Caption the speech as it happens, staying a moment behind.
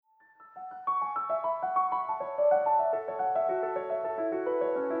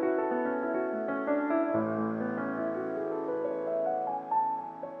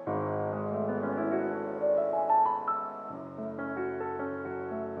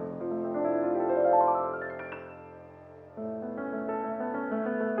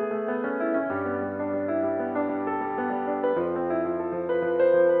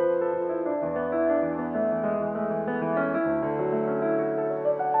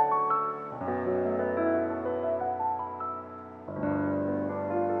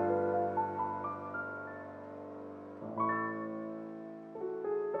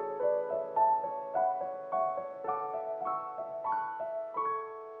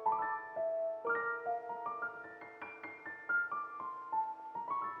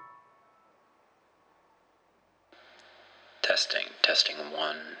Testing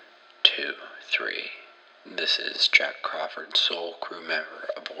 1, 2, 3. This is Jack Crawford, sole crew member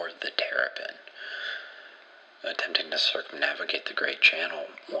aboard the Terrapin, attempting to circumnavigate the Great Channel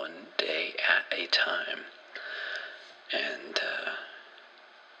one day at a time. And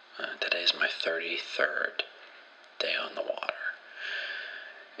today's my 33rd day on the water.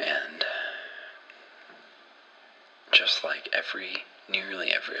 And just like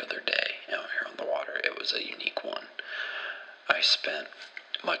nearly every other day out here on the water, it was a unique one. I spent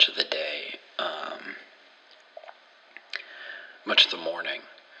much of the day, much of the morning,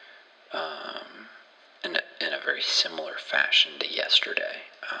 in a very similar fashion to yesterday.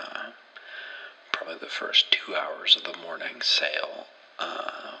 Probably the first 2 hours of the morning sail,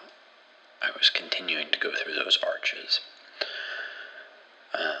 I was continuing to go through those arches,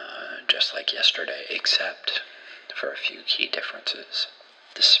 just like yesterday, except for a few key differences.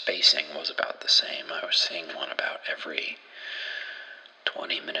 The spacing was about the same. I was seeing one about every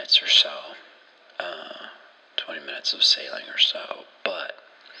 20 minutes or so, 20 minutes of sailing or so, but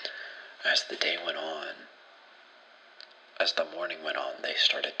as the day went on, as the morning went on, they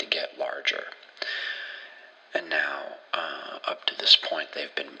started to get larger. And now, up to this point,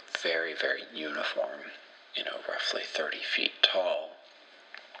 they've been very, very uniform, roughly 30 feet tall,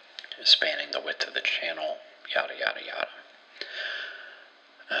 spanning the width of the channel, yada, yada, yada.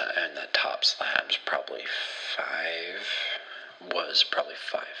 And the top slab's was probably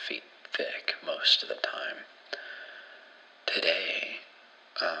 5 feet thick most of the time. Today,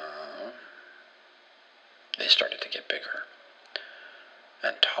 they started to get bigger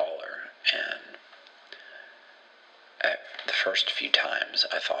and taller, and at the first few times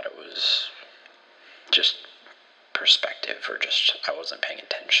I thought it was just perspective, or just I wasn't paying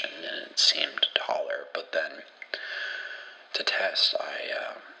attention and it seemed taller, but then to test,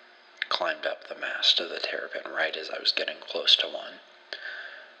 I climbed up the mast of the Terrapin right as I was getting close to one,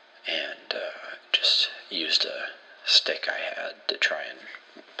 and just used a stick I had to try and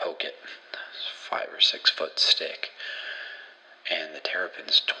poke it, 5 or 6 foot stick, and the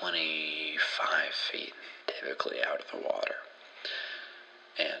Terrapin's 25 feet typically out of the water,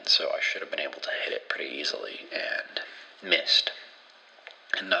 and so I should have been able to hit it pretty easily, and missed.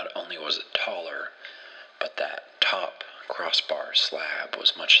 And not only was it taller, but that top crossbar slab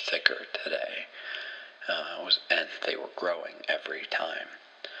was much thicker today, and they were growing every time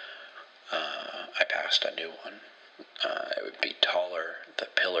I passed a new one. It would be taller, the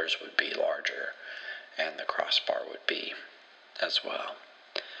pillars would be larger, and the crossbar would be as well.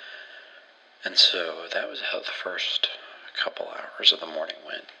 And so that was how the first couple hours of the morning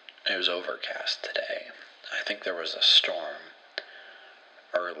went. It was overcast today. I think there was a storm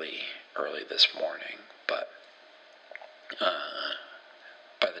early this morning, but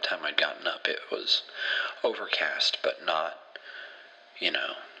by the time I'd gotten up, it was overcast, but not,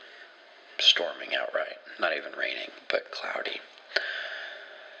 storming outright. Not even raining, but cloudy.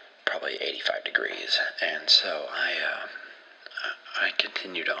 Probably 85 degrees. And so I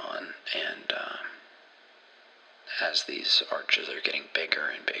continued on, and as these arches are getting bigger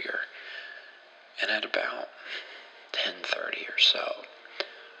and bigger, and at about 10:30 or so,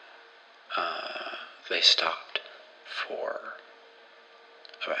 they stopped for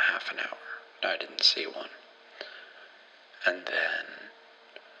about half an hour. I didn't see one. And then,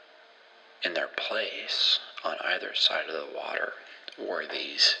 in their place, on either side of the water, were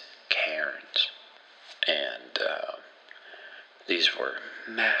these cairns. And these were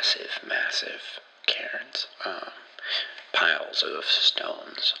massive, massive cairns. Piles of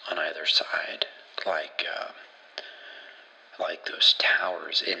stones on either side, like those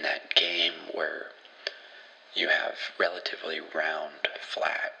towers in that game where you have relatively round,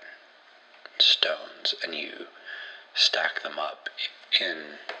 flat stones, and you stack them up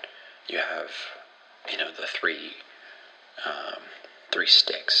you have, the three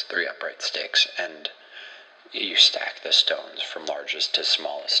upright sticks, and you stack the stones from largest to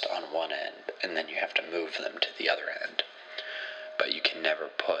smallest on one end, and then you have to move them to the other end. But you can never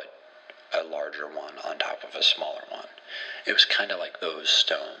put a larger one on top of a smaller one. It was kind of like those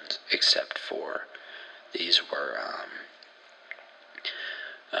stones, except for these were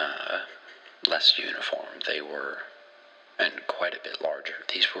less uniform. They were, and quite a bit larger.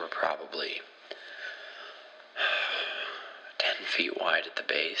 These were probably 10 feet wide at the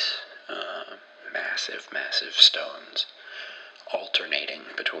base. Massive, massive stones, alternating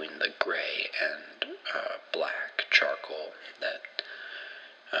between the gray and black charcoal, that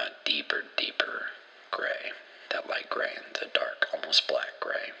deeper gray, that light gray and the dark, almost black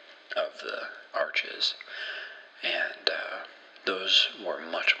gray of the arches. And those were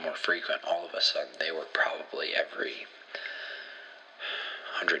much more frequent. All of a sudden, they were probably every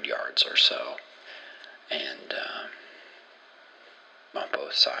 100 yards or so, and on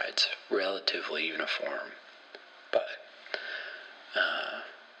both sides, relatively uniform, but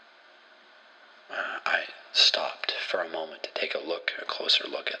I stopped for a moment to take a closer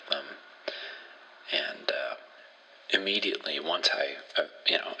look at them, and immediately, once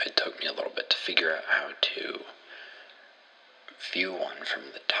it took me a little bit to figure out how to view one from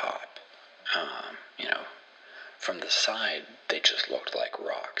the top. From the side, they just looked like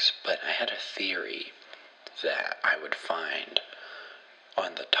rocks, but I had a theory that I would find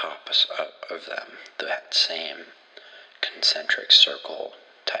on the tops of them that same concentric circle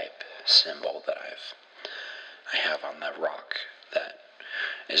type symbol that I have on the rock that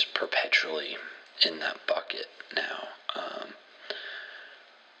is perpetually in that bucket now.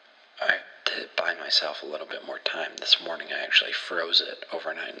 To buy myself a little bit more time this morning, I actually froze it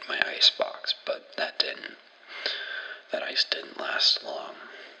overnight in my ice box, but that ice didn't last long.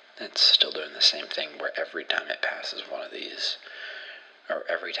 It's still doing the same thing where every time it passes one of these, or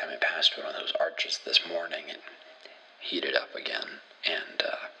every time it passed one of those arches this morning, it heated up again. And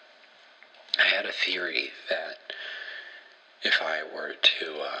I had a theory that if I were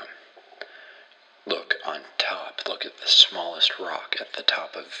to look at the smallest rock at the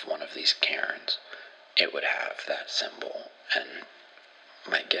top of one of these cairns, it would have that symbol, and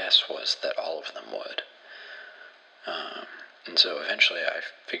my guess was that all of them would. And so eventually I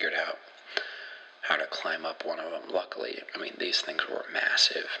figured out how to climb up one of them. Luckily, these things were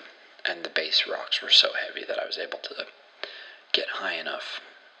massive, and the base rocks were so heavy that I was able to get high enough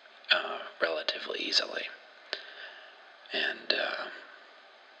relatively easily. And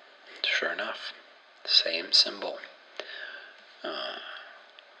sure enough, same symbol.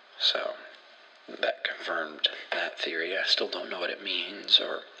 So that confirmed that theory. I still don't know what it means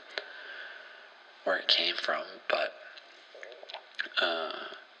or where it came from, but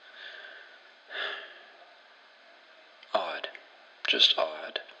odd, just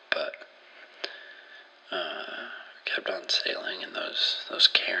odd. But kept on sailing, and those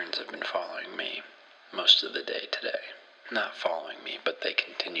cairns have been following me most of the day today. Not following me, but they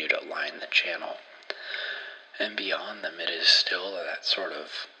continue to line the channel. And beyond them, it is still that sort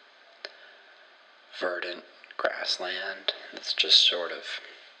of verdant grassland that's just sort of,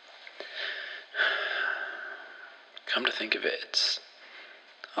 come to think of it, it's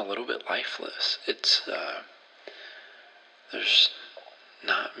a little bit lifeless. It's, there's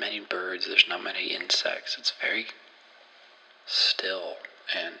not many birds, there's not many insects. It's very still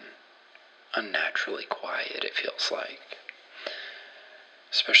and unnaturally quiet, it feels like.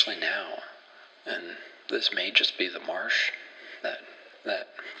 Especially now. And this may just be the marsh, that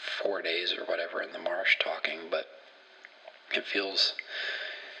 4 days or whatever in the marsh talking, but it feels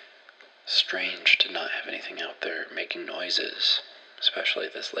strange to not have anything out there making noises, especially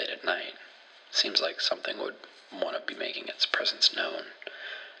this late at night. Seems like something would want to be making its presence known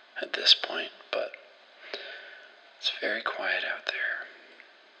at this point, but it's very quiet out there.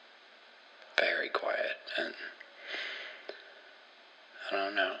 Very quiet, and I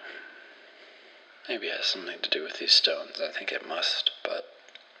don't know. Maybe it has something to do with these stones. I think it must, but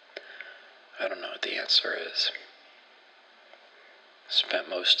I don't know what the answer is. Spent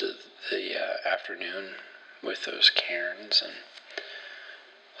most of the afternoon with those cairns and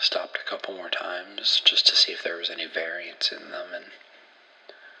stopped a couple more times just to see if there was any variance in them, and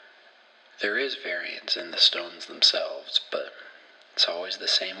there is variance in the stones themselves, but it's always the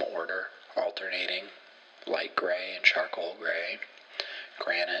same order, alternating light gray and charcoal gray,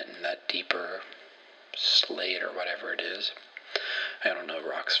 granite and that deeper slate or whatever it is. I don't know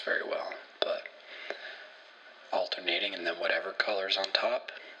rocks very well, but alternating, and then whatever color's on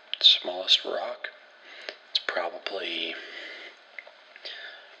top, smallest rock, it's probably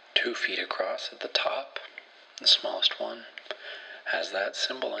 2 feet across at the top. The smallest one has that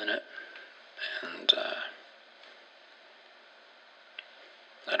symbol in it, and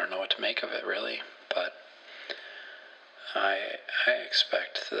I don't know what to make of it really, but I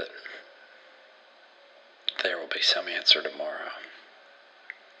expect that there will be some answer tomorrow,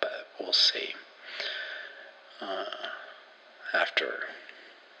 but we'll see. After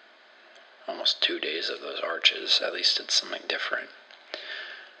almost 2 days of those arches, at least it's something different.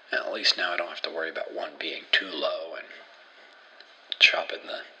 And at least now I don't have to worry about one being too low and chopping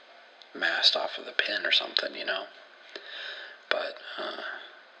the mast off of the pin or something, But,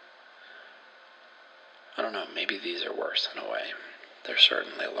 I don't know, maybe these are worse in a way. They're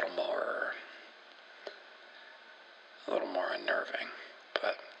certainly a little more unnerving,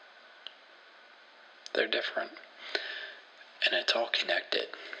 but they're different. And it's all connected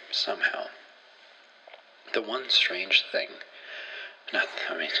somehow. The one strange thing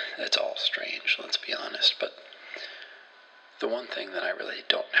I mean, it's all strange, let's be honest, but the one thing that I really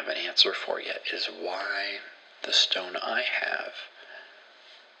don't have an answer for yet is why the stone I have,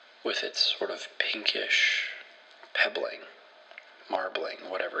 with its sort of pinkish pebbling, marbling,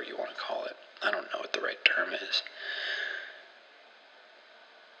 whatever you want to call it, I don't know what the right term is.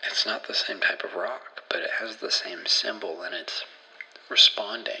 It's not the same type of rock, but it has the same symbol and it's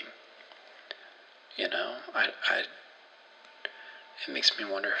responding. You know, it makes me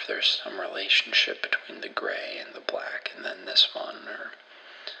wonder if there's some relationship between the gray and the black and then this one,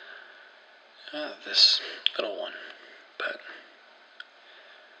 or this little one. But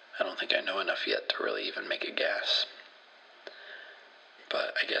I don't think I know enough yet to really even make a guess.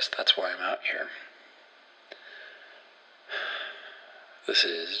 But I guess that's why I'm out here. This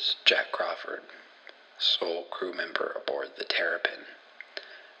is Jack Crawford, sole crew member aboard the Terrapin,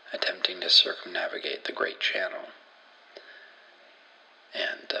 attempting to circumnavigate the Great Channel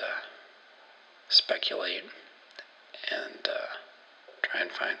and speculate and try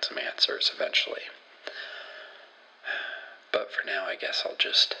and find some answers eventually. But for now, I guess I'll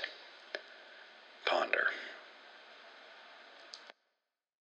just ponder.